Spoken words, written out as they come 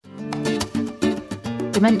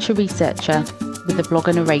dementia researcher with a blog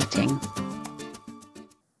and a rating.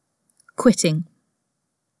 Quitting.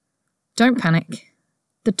 Don't panic.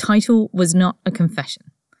 The title was not a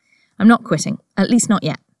confession. I'm not quitting, at least not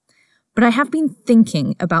yet. But I have been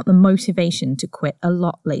thinking about the motivation to quit a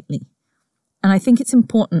lot lately. And I think it's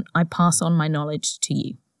important I pass on my knowledge to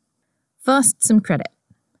you. First, some credit.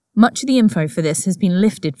 Much of the info for this has been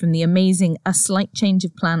lifted from the amazing A Slight Change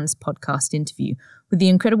of Plans podcast interview with the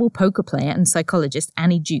incredible poker player and psychologist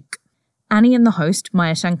Annie Duke. Annie and the host,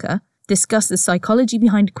 Maya Shankar, discuss the psychology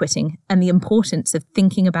behind quitting and the importance of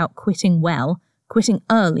thinking about quitting well, quitting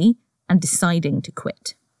early, and deciding to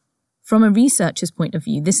quit. From a researcher's point of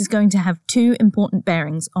view, this is going to have two important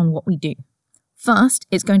bearings on what we do. First,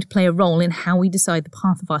 it's going to play a role in how we decide the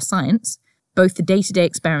path of our science, both the day-to-day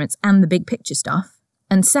experiments and the big picture stuff.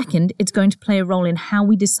 And second, it's going to play a role in how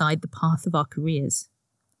we decide the path of our careers.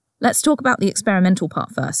 Let's talk about the experimental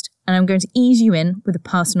part first, and I'm going to ease you in with a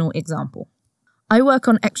personal example. I work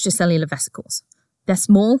on extracellular vesicles. They're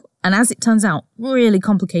small, and as it turns out, really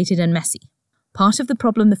complicated and messy. Part of the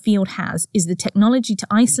problem the field has is the technology to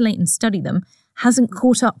isolate and study them hasn't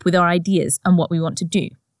caught up with our ideas and what we want to do.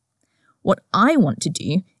 What I want to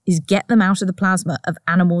do is get them out of the plasma of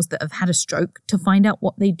animals that have had a stroke to find out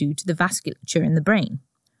what they do to the vasculature in the brain.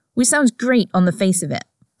 Which sounds great on the face of it,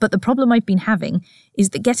 but the problem I've been having is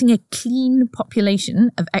that getting a clean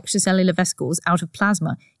population of extracellular vesicles out of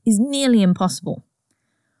plasma is nearly impossible.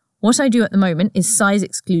 What I do at the moment is size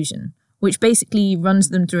exclusion, which basically runs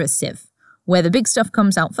them through a sieve, where the big stuff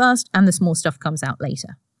comes out first and the small stuff comes out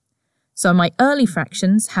later. So my early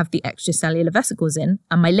fractions have the extracellular vesicles in,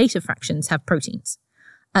 and my later fractions have proteins.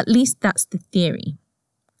 At least that's the theory.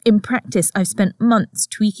 In practice, I've spent months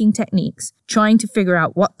tweaking techniques, trying to figure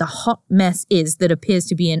out what the hot mess is that appears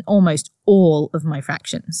to be in almost all of my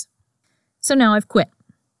fractions. So now I've quit.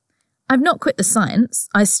 I've not quit the science.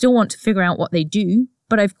 I still want to figure out what they do,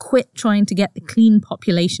 but I've quit trying to get the clean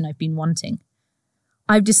population I've been wanting.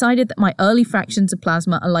 I've decided that my early fractions of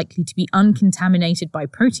plasma are likely to be uncontaminated by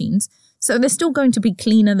proteins, so they're still going to be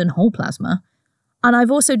cleaner than whole plasma. And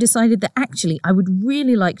I've also decided that actually I would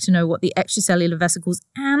really like to know what the extracellular vesicles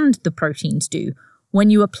and the proteins do when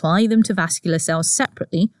you apply them to vascular cells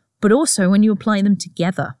separately, but also when you apply them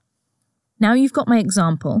together. Now you've got my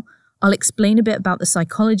example, I'll explain a bit about the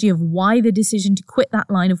psychology of why the decision to quit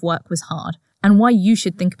that line of work was hard, and why you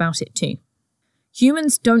should think about it too.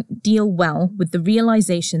 Humans don't deal well with the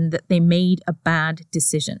realization that they made a bad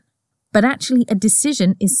decision. But actually, a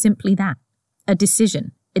decision is simply that, a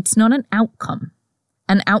decision. It's not an outcome.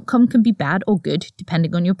 An outcome can be bad or good,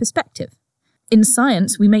 depending on your perspective. In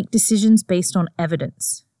science, we make decisions based on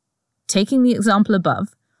evidence. Taking the example above,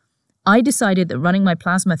 I decided that running my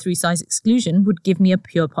plasma through size exclusion would give me a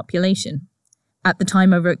pure population. At the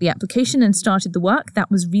time I wrote the application and started the work,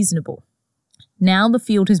 that was reasonable. Now the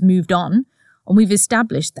field has moved on, and we've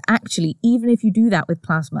established that actually, even if you do that with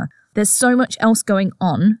plasma, there's so much else going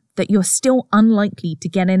on that you're still unlikely to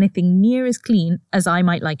get anything near as clean as I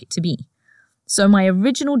might like it to be. So my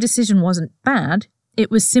original decision wasn't bad, it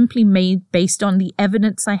was simply made based on the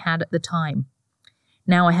evidence I had at the time.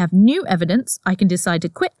 Now I have new evidence, I can decide to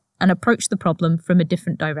quit and approach the problem from a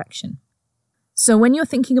different direction. So when you're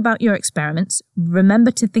thinking about your experiments,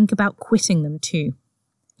 remember to think about quitting them too.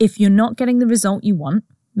 If you're not getting the result you want,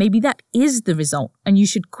 maybe that is the result and you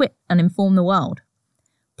should quit and inform the world.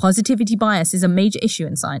 Positivity bias is a major issue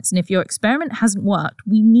in science, and if your experiment hasn't worked,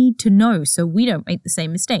 we need to know so we don't make the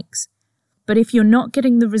same mistakes. But if you're not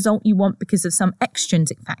getting the result you want because of some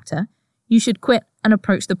extrinsic factor, you should quit and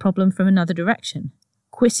approach the problem from another direction.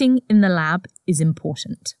 Quitting in the lab is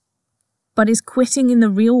important. But is quitting in the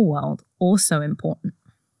real world also important?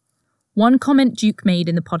 One comment Duke made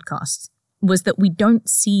in the podcast was that we don't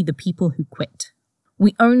see the people who quit.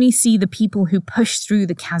 We only see the people who push through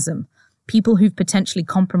the chasm, people who've potentially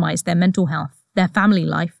compromised their mental health, their family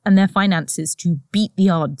life, and their finances to beat the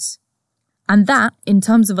odds. And that, in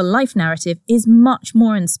terms of a life narrative, is much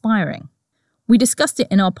more inspiring. We discussed it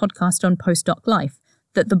in our podcast on Postdoc Life,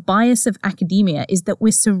 that the bias of academia is that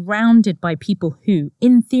we're surrounded by people who,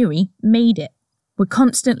 in theory, made it. We're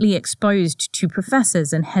constantly exposed to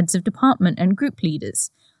professors and heads of department and group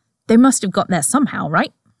leaders. They must have got there somehow,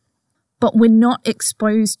 right? But we're not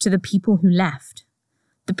exposed to the people who left.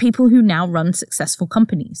 The people who now run successful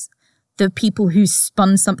companies. The people who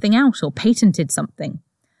spun something out or patented something.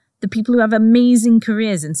 The people who have amazing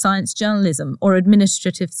careers in science journalism or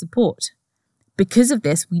administrative support. Because of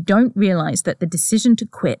this, we don't realize that the decision to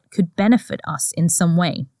quit could benefit us in some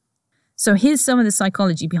way. So here's some of the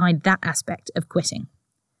psychology behind that aspect of quitting.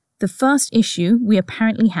 The first issue we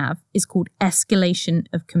apparently have is called escalation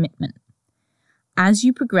of commitment. as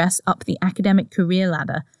you progress up the academic career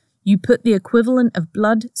ladder, you put the equivalent of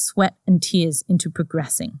blood, sweat, and tears into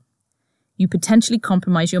progressing. You potentially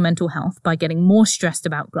compromise your mental health by getting more stressed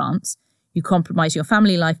about grants. You compromise your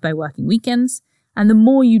family life by working weekends. And the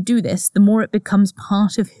more you do this, the more it becomes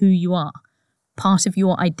part of who you are, part of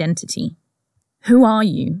your identity. Who are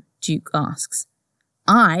you? Duke asks.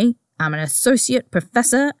 I am an associate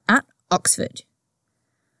professor at Oxford.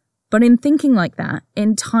 But in thinking like that,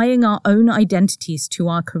 in tying our own identities to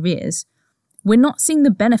our careers, we're not seeing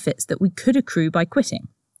the benefits that we could accrue by quitting.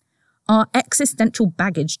 Our existential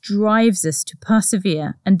baggage drives us to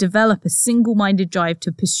persevere and develop a single-minded drive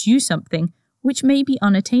to pursue something which may be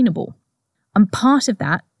unattainable. And part of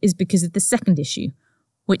that is because of the second issue,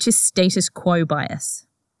 which is status quo bias.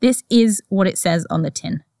 This is what it says on the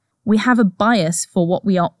tin. We have a bias for what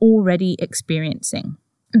we are already experiencing.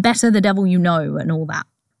 Better the devil you know and all that.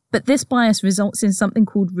 But this bias results in something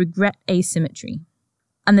called regret asymmetry.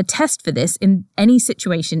 And the test for this in any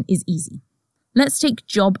situation is easy. Let's take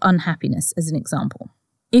job unhappiness as an example.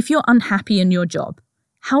 If you're unhappy in your job,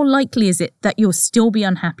 how likely is it that you'll still be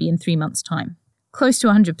unhappy in 3 months' time? Close to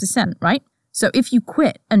 100%, right? So if you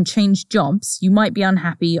quit and change jobs, you might be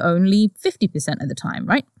unhappy only 50% of the time,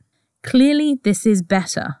 right? Clearly, this is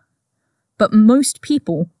better. But most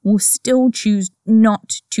people will still choose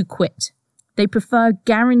not to quit. They prefer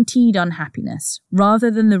guaranteed unhappiness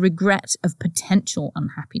rather than the regret of potential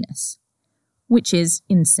unhappiness, which is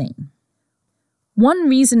insane. One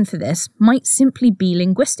reason for this might simply be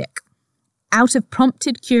linguistic. Out of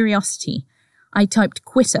prompted curiosity, I typed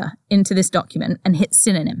quitter into this document and hit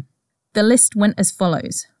synonym. The list went as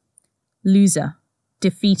follows: loser,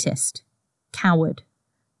 defeatist, coward,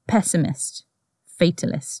 pessimist,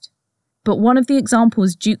 fatalist. But one of the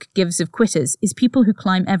examples Duke gives of quitters is people who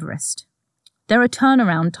climb Everest. There are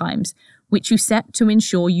turnaround times which you set to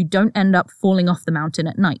ensure you don't end up falling off the mountain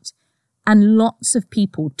at night, and lots of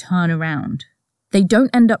people turn around. They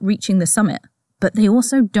don't end up reaching the summit, but they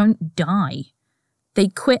also don't die. They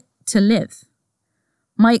quit to live.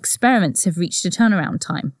 My experiments have reached a turnaround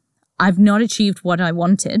time. I've not achieved what I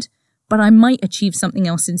wanted, but I might achieve something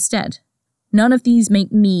else instead. None of these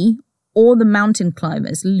make me or the mountain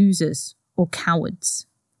climbers losers or cowards.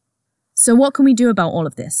 So what can we do about all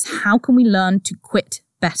of this? How can we learn to quit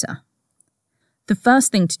better? The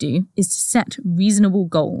first thing to do is to set reasonable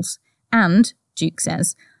goals and, Duke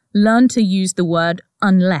says, learn to use the word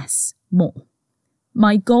unless more.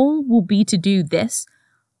 My goal will be to do this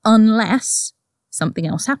unless something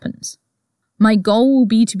else happens. My goal will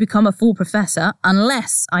be to become a full professor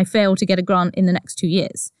unless I fail to get a grant in the next 2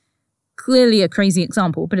 years. Clearly a crazy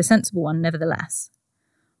example, but a sensible one nevertheless.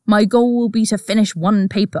 My goal will be to finish 1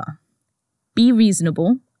 paper. Be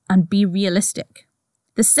reasonable and be realistic.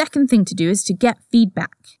 The second thing to do is to get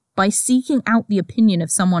feedback. By seeking out the opinion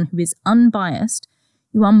of someone who is unbiased,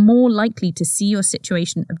 you are more likely to see your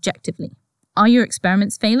situation objectively. Are your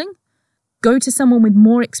experiments failing? Go to someone with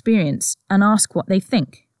more experience and ask what they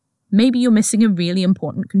think. Maybe you're missing a really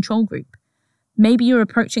important control group. Maybe you're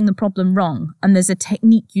approaching the problem wrong and there's a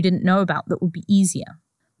technique you didn't know about that would be easier.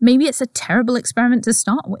 Maybe it's a terrible experiment to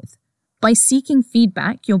start with. By seeking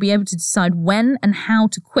feedback, you'll be able to decide when and how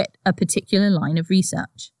to quit a particular line of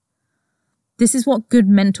research. This is what good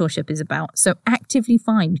mentorship is about, so actively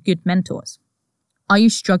find good mentors. Are you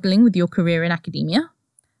struggling with your career in academia?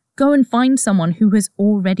 Go and find someone who has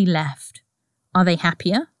already left. Are they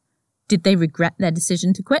happier? Did they regret their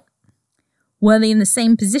decision to quit? Were they in the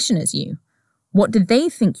same position as you? What do they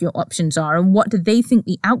think your options are, and what do they think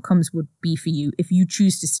the outcomes would be for you if you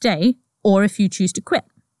choose to stay or if you choose to quit?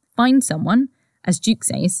 Find someone, as Duke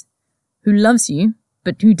says, who loves you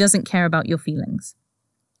but who doesn't care about your feelings.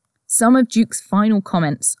 Some of Duke's final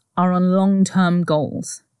comments are on long-term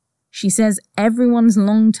goals. She says everyone's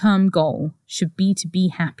long-term goal should be to be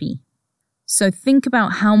happy. So think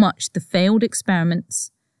about how much the failed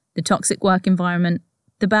experiments, the toxic work environment,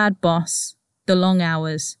 the bad boss, the long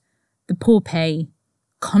hours, the poor pay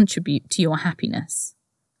contribute to your happiness.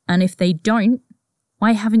 And if they don't,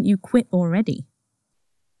 why haven't you quit already?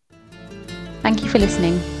 Thank you for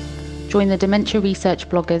listening. Join the Dementia Research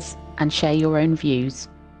bloggers and share your own views.